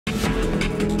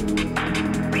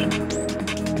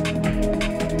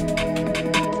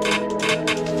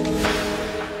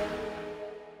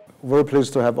very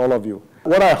pleased to have all of you.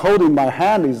 What I hold in my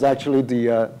hand is actually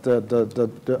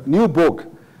the new book,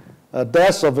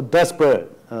 Death of Despair,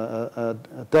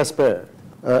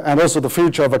 and also the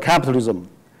Future of Capitalism,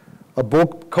 a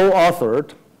book co-authored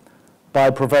by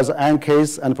Professor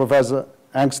Angus and Professor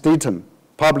Angus Deaton,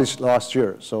 published last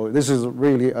year. So this is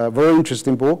really a very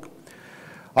interesting book.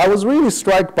 I was really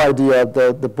struck by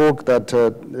the book that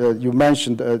you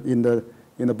mentioned in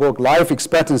the book. Life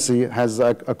expectancy has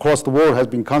across the world has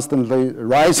been constantly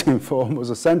rising for almost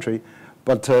a century,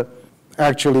 but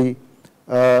actually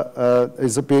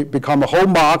it's become a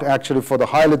hallmark actually for the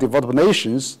highly developed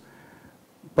nations.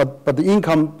 But the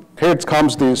income, here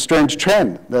comes the strange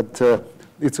trend that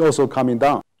it's also coming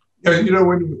down. Yeah, you know,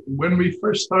 when we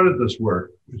first started this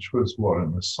work, which was what,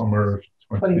 in the summer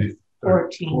of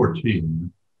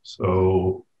 2014,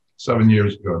 so 7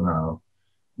 years ago now,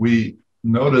 we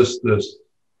noticed this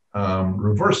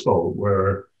reversal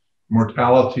where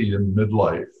mortality in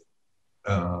midlife,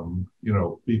 you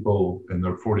know, people in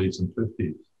their 40s and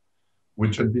 50s,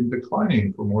 which had been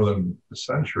declining for more than a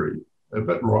century, a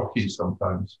bit rocky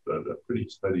sometimes, but a pretty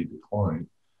steady decline,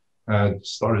 had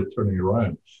started turning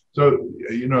around. So,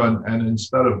 you know, and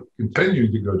instead of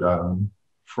continuing to go down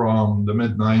from the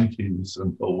mid-90s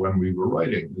until when we were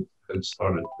writing, it had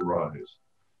started to rise.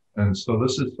 And so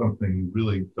this is something you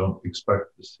really don't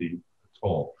expect to see at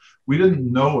all. We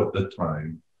didn't know at the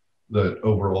time that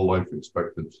overall life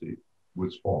expectancy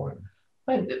was falling.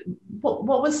 But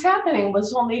what was happening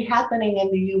was only happening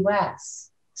in the US.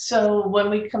 So when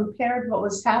we compared what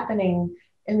was happening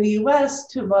in the US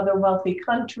to other wealthy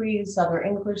countries, other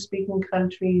English-speaking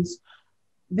countries,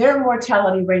 their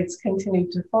mortality rates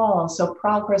continued to fall. So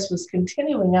progress was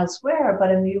continuing elsewhere,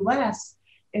 but in the US,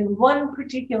 in one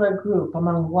particular group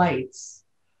among whites,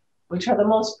 which are the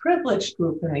most privileged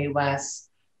group in the US,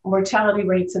 mortality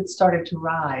rates had started to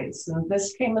rise. And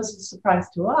this came as a surprise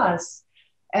to us.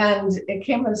 And it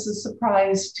came as a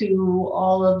surprise to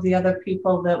all of the other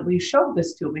people that we showed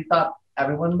this to. We thought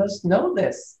everyone must know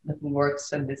this who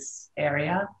works in this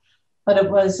area, but it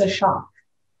was a shock.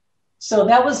 So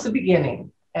that was the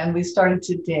beginning. And we started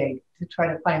to dig to try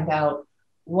to find out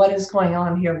what is going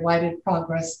on here. Why did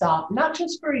progress stop? Not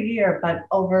just for a year, but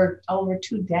over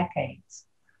 2 decades.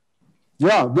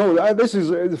 Yeah, no, this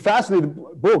is a fascinating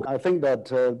book. I think that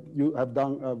you have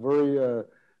done a very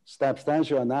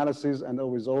substantial analysis and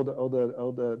with all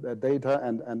the data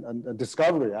and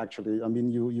discovery, actually. I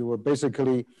mean, you were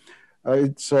basically,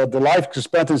 it's the life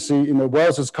expectancy in the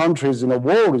wealthiest countries in the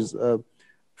world is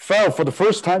fell for the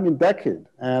first time in decade.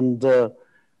 And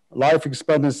life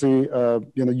expectancy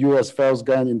in the US fell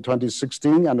again in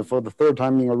 2016 and for the third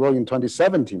time in a row in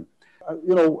 2017.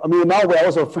 You know, I mean, now we're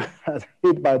also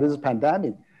hit by this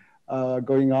pandemic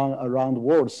going on around the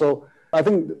world. So I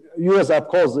think US, of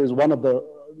course, is one of the,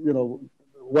 you know,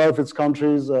 wealthiest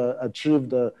countries,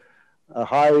 achieved a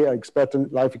high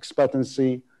life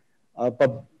expectancy,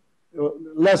 but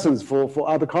lessons for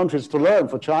other countries to learn,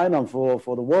 for China and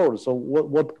for the world. So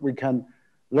what we can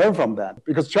learn from that?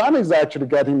 Because China is actually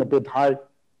getting a bit high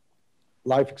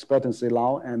life expectancy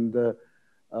now, and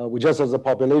we just as a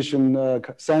population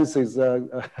census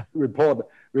report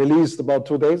released about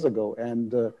 2 days ago,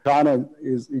 and China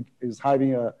is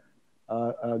having a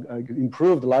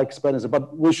improved life expectancy,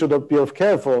 but we should be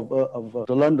careful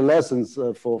to learn the lessons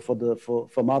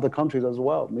from other countries as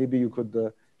well. Maybe you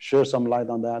could share some light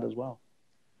on that as well.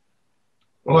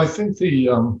 Well, I think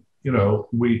you know,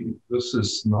 this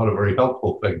is not a very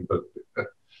helpful thing, but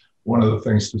one of the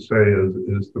things to say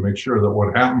is to make sure that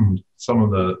what happened, some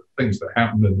of the things that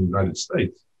happened in the United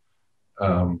States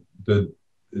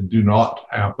do not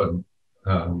happen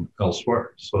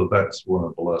elsewhere. So that's one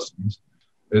of the lessons.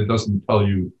 It doesn't tell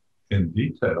you in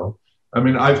detail. I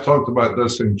mean, I've talked about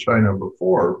this in China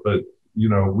before, but, you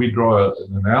know, we draw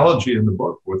an analogy in the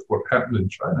book with what happened in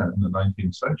China in the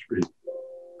 19th century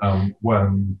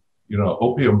when, you know,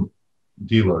 opium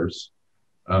dealers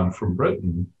from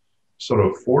Britain sort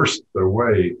of forced their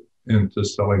way into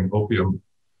selling opium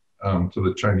to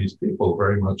the Chinese people,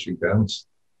 very much against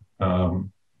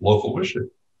local wishes.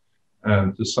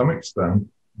 And to some extent,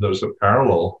 there's a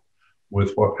parallel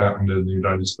with what happened in the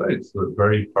United States, that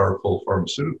very powerful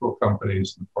pharmaceutical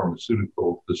companies and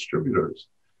pharmaceutical distributors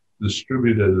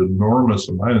distributed enormous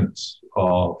amounts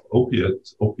of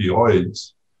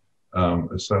opioids,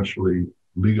 essentially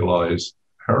legalized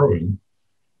heroin,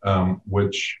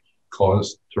 which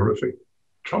caused terrific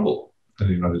trouble in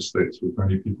the United States with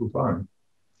many people dying.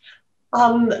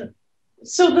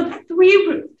 So the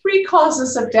three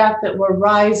causes of death that were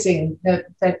rising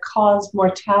that caused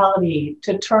mortality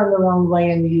to turn the wrong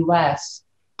way in the US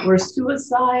were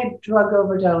suicide, drug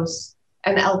overdose,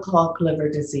 and alcoholic liver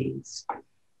disease.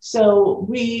 So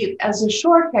we, as a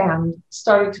shorthand,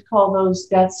 started to call those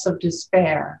deaths of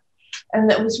despair. And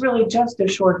that was really just a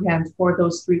shorthand for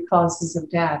those three causes of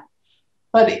death.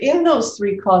 But in those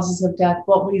three causes of death,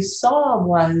 what we saw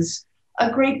was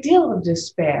a great deal of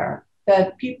despair,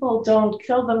 that people don't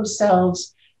kill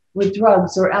themselves with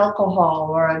drugs or alcohol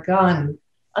or a gun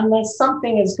unless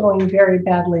something is going very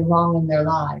badly wrong in their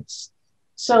lives.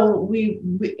 So we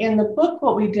in the book,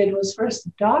 what we did was first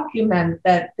document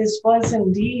that this was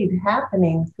indeed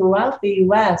happening throughout the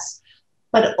US,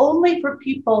 but only for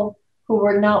people who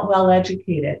were not well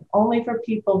educated, only for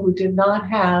people who did not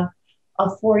have a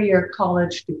 4-year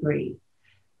college degree.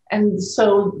 And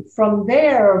so from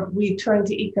there, we turned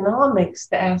to economics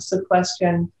to ask the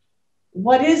question,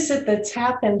 what is it that's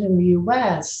happened in the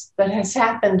US that has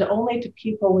happened only to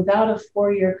people without a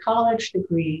 4-year college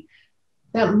degree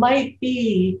that might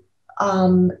be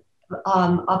a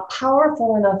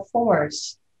powerful enough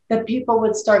force that people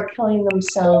would start killing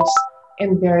themselves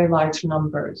in very large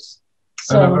numbers?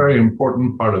 And a very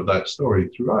important part of that story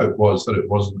throughout was that it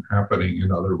wasn't happening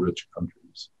in other rich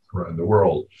countries around the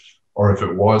world. Or if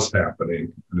it was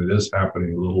happening, and it is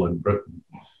happening a little in Britain,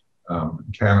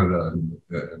 Canada,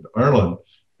 and Ireland,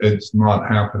 it's not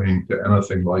happening to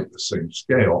anything like the same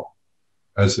scale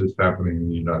as is happening in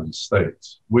the United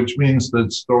States, which means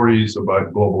that stories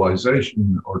about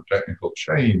globalization or technical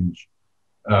change,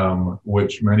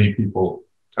 which many people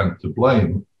tend to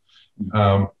blame,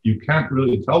 you can't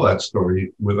really tell that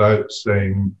story without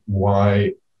saying,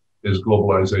 why is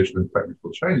globalization and technical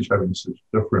change having such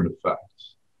different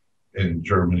effects in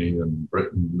Germany and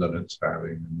Britain than it's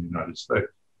having in the United States?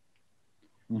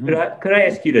 Mm-hmm. Could I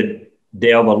ask you to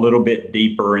delve a little bit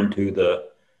deeper into the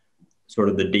sort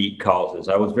of the deep causes?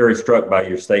 I was very struck by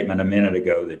your statement a minute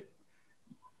ago that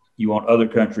you want other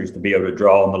countries to be able to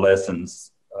draw on the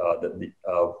lessons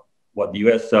of what the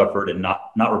U.S. suffered and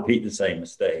not repeat the same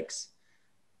mistakes.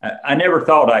 I never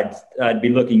thought I'd be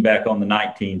looking back on the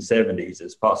 1970s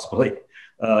as possibly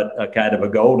a kind of a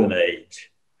golden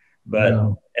age. But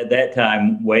at that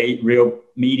time,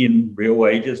 median real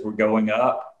wages were going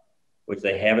up, which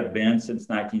they haven't been since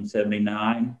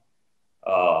 1979.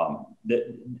 Do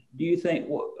you think,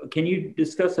 can you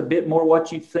discuss a bit more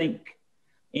what you think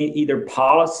either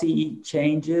policy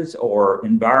changes or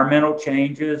environmental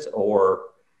changes or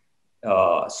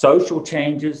social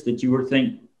changes that you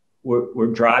were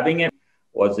driving it?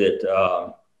 Was it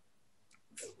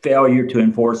failure to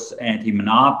enforce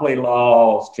anti-monopoly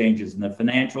laws, changes in the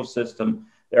financial system?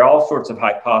 There are all sorts of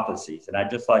hypotheses, and I'd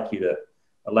just like you to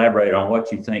elaborate on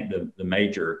what you think the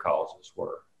major causes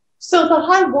were. So the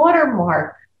high water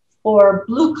mark for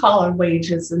blue-collar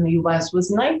wages in the US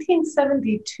was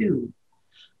 1972.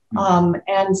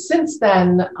 And since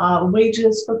then,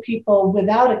 wages for people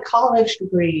without a college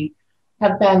degree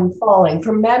have been falling.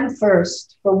 For men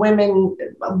first, for women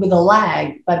with a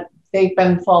lag, but they've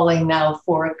been falling now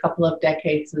for a couple of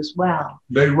decades as well.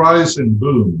 They rise in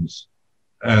booms.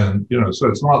 And, so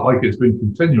it's not like it's been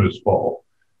continuous fall.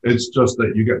 It's just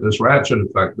that you get this ratchet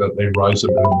effect that they rise a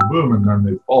bit in the boom and then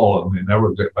they fall and they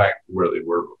never get back to where they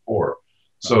were before.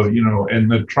 So, in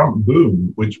the Trump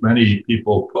boom, which many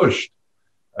people pushed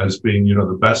as being,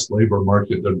 the best labor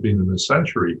market there'd been in a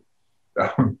century,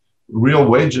 real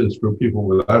wages for people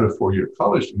without a 4-year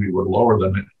college degree were lower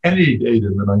than at any date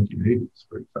in the 1980s,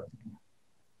 for example.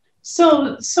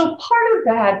 So part of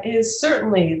that is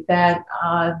certainly that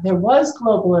there was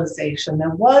globalization, there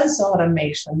was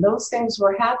automation, those things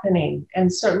were happening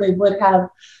and certainly would have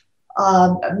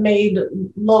made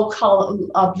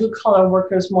blue-collar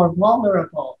workers more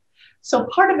vulnerable. So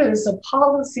part of it is a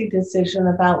policy decision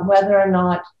about whether or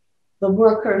not the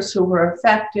workers who were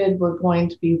affected were going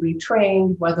to be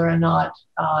retrained, whether or not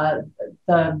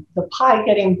the pie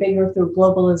getting bigger through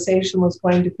globalization was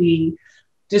going to be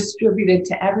distributed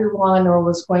to everyone or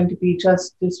was going to be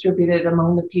just distributed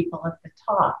among the people at the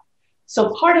top.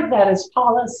 So part of that is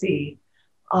policy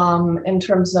in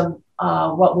terms of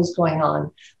what was going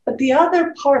on. But the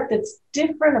other part that's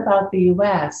different about the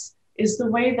US is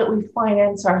the way that we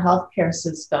finance our healthcare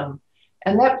system.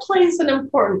 And that plays an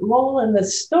important role in the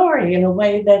story in a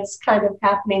way that's kind of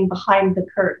happening behind the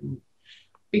curtain.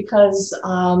 Because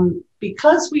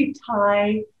we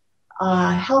tie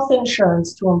health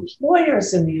insurance to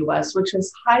employers in the US, which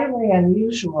is highly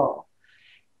unusual.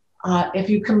 If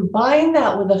you combine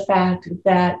that with the fact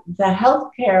that the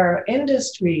healthcare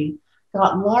industry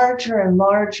got larger and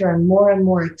larger and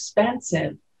more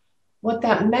expensive, what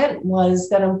that meant was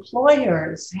that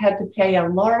employers had to pay a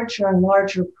larger and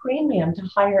larger premium to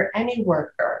hire any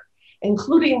worker,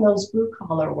 including those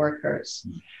blue-collar workers.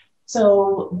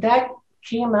 So that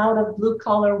came out of blue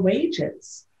collar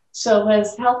wages. So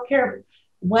as healthcare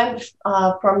went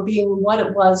from being what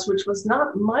it was, which was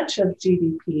not much of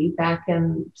GDP back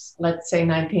in, let's say,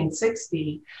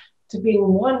 1960, to being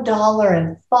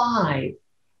 $1.05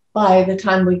 by the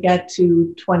time we get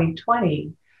to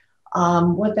 2020,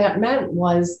 what that meant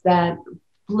was that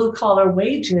blue collar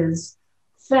wages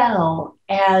fell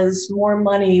as more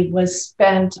money was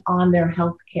spent on their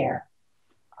health care.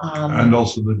 And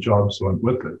also the jobs went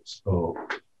with it. So,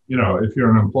 you know, if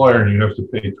you're an employer and you have to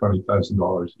pay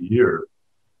 $20,000 a year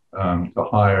to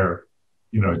hire,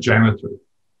 you know, a janitor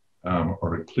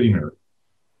or a cleaner,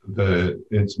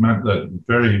 it's meant that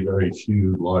very, very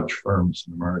few large firms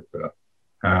in America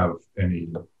have any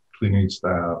cleaning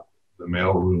staff. The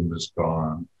mailroom is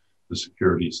gone, the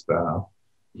security staff,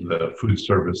 the food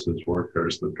services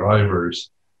workers, the drivers,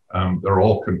 they're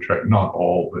all not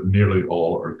all, but nearly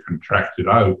all are contracted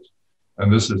out.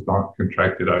 And this is not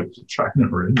contracted out to China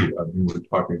or India. I mean, we're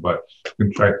talking about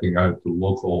contracting out to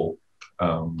local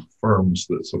firms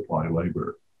that supply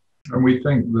labor. And we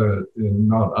think that,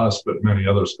 not us, but many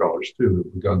other scholars too,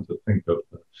 have begun to think of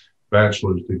the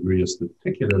bachelor's degree as the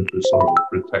ticket into sort of a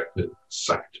protected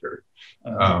sector.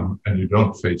 And you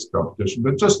don't face competition.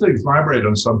 But just to elaborate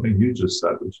on something you just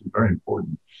said, which is very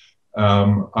important,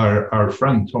 our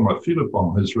friend Thomas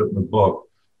Philippon has written a book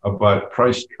about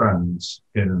price trends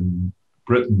in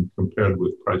Britain compared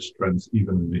with price trends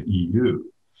even in the EU.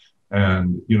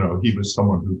 And, you know, he was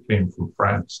someone who came from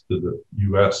France to the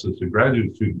US as a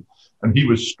graduate student. And he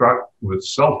was struck with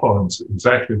cell phones,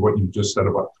 exactly what you just said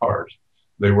about cars.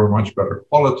 They were much better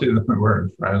quality than they were in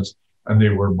France, and they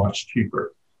were much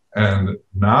cheaper. And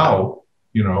now,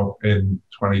 you know, in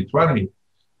 2020,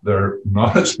 they're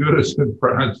not as good as in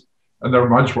France, and they're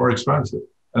much more expensive.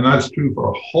 And that's true for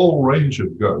a whole range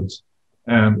of goods.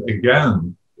 And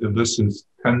again, this is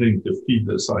tending to feed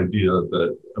this idea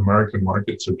that American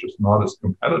markets are just not as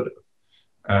competitive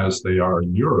as they are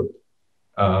in Europe,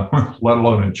 let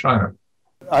alone in China.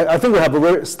 I think we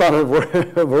have started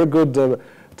a very good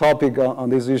topic on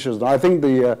these issues. I think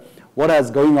what is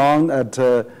going on at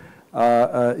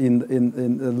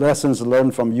in lessons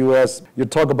learned from U.S. You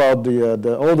talk about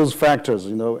all those factors,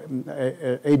 you know,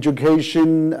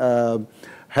 education,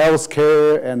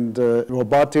 healthcare, and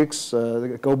robotics,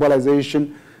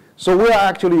 globalization. So we are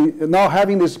actually now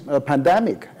having this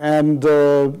pandemic, and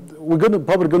we're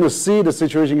probably going to see the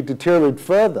situation deteriorate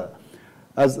further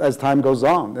as time goes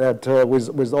on. That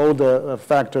with all the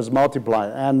factors multiply,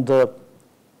 and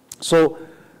so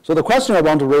the question I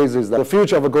want to raise is that the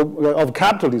future of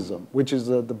capitalism, which is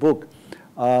the book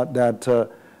that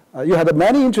you had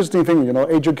many interesting things. You know,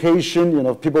 education. You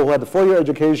know, people who had a 4-year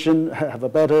education have a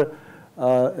better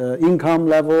income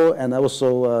level, and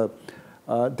also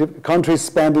countries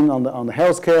spending on the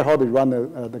healthcare, how they run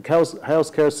the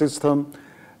healthcare system,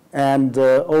 and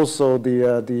also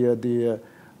the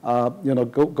you know,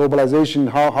 globalization,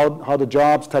 how the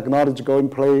jobs, technology go in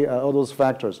play, all those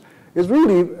factors. It's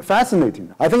really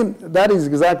fascinating. I think that is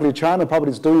exactly China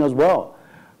probably is doing as well.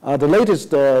 The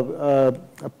latest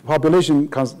population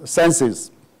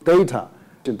census data,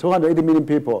 280 million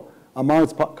people among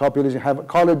its population have a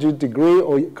college degree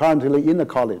or currently in a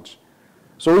college.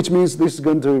 So which means this is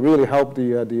going to really help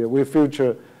the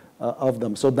future of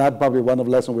them. So that's probably one of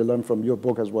the lessons we learned from your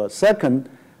book as well. Second,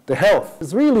 the health.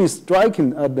 It's really striking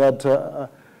that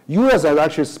U.S. has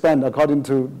actually spent, according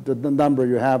to the number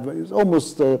you have, is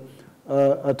almost 20%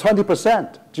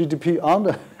 GDP on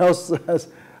the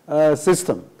health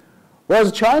system.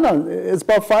 Whereas China is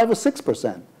about 5 or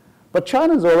 6%. But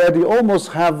China's already almost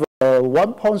have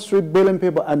 1.3 billion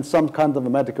people and some kind of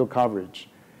medical coverage.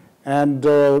 And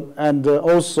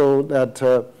also that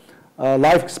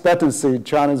life expectancy,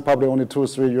 China is probably only 2 or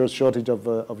 3 years shortage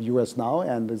of U.S. now,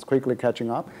 and is quickly catching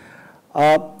up.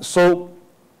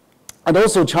 And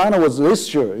also China was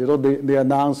this year, you know, they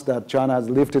announced that China has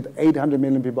lifted 800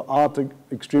 million people out of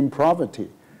extreme poverty.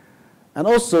 And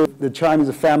also the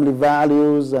Chinese family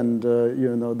values, and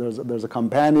you know, there's a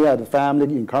companion at the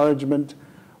family encouragement,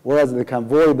 whereas they can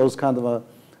avoid those kind of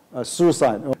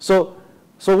suicide. So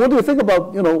what do you think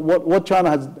about, you know, what China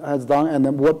has done, and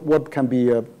then what can be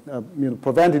you know,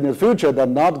 prevented in the future that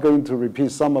not going to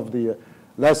repeat some of the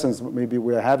lessons maybe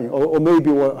we're having, or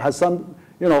maybe has some,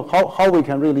 you know, how we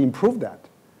can really improve that?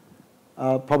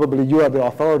 Probably you are the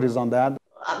authorities on that.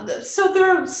 So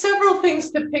there are several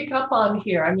things to pick up on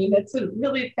here. I mean, it's a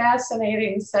really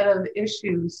fascinating set of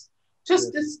issues.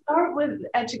 Just to start with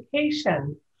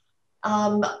education,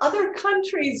 other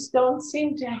countries don't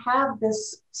seem to have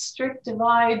this strict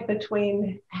divide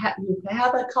between you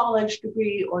have a college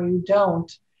degree or you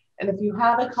don't. And if you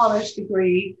have a college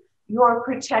degree, you're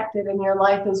protected and your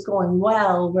life is going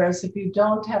well. Whereas if you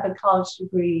don't have a college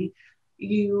degree,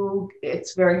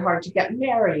 it's very hard to get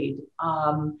married.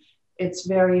 It's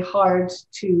very hard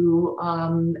to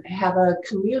have a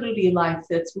community life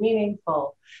that's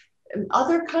meaningful. In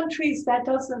other countries,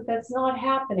 that's not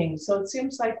happening. So it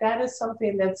seems like that is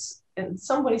something that's in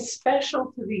some way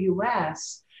special to the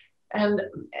US. And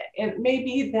it may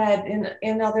be that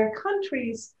in other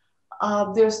countries,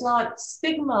 there's not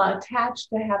stigma attached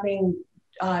to having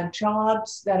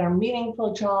jobs that are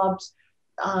meaningful jobs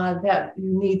that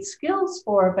you need skills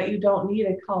for, but you don't need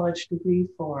a college degree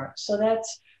for. So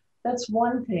that's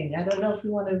one thing. I don't know if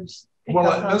you want to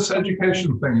well, this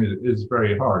education thing is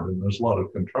very hard, and there's a lot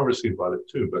of controversy about it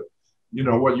too. But you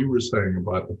know what you were saying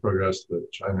about the progress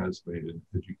that China has made in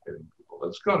educating people,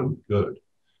 that's got to be good.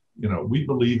 You know, we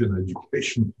believe in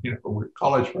education. You know, we're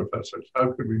college professors.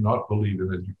 How could we not believe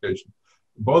in education?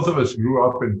 Both of us grew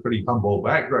up in pretty humble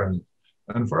backgrounds,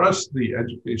 and for us, the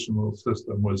educational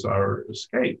system was our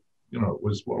escape. You know, it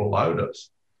was what allowed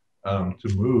us to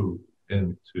move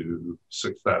into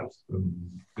success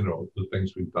and, you know, the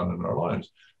things we've done in our lives.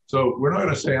 So we're not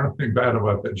going to say anything bad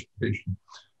about education.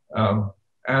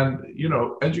 And, you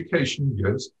know, education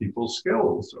gives people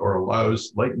skills or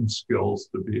allows latent skills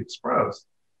to be expressed.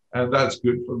 And that's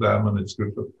good for them, and it's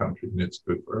good for the country, and it's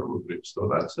good for everybody. So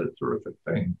that's a terrific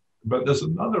thing. But there's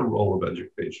another role of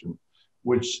education,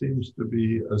 which seems to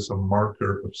be as a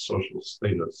marker of social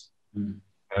status. Mm.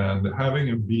 And having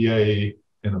a BA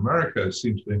in America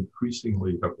seems to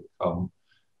increasingly have become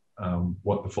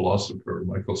what the philosopher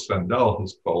Michael Sandel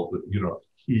has called, you know, a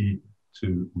key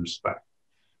to respect,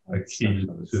 a key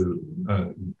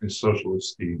to social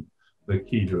esteem, the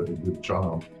key to a good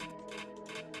job.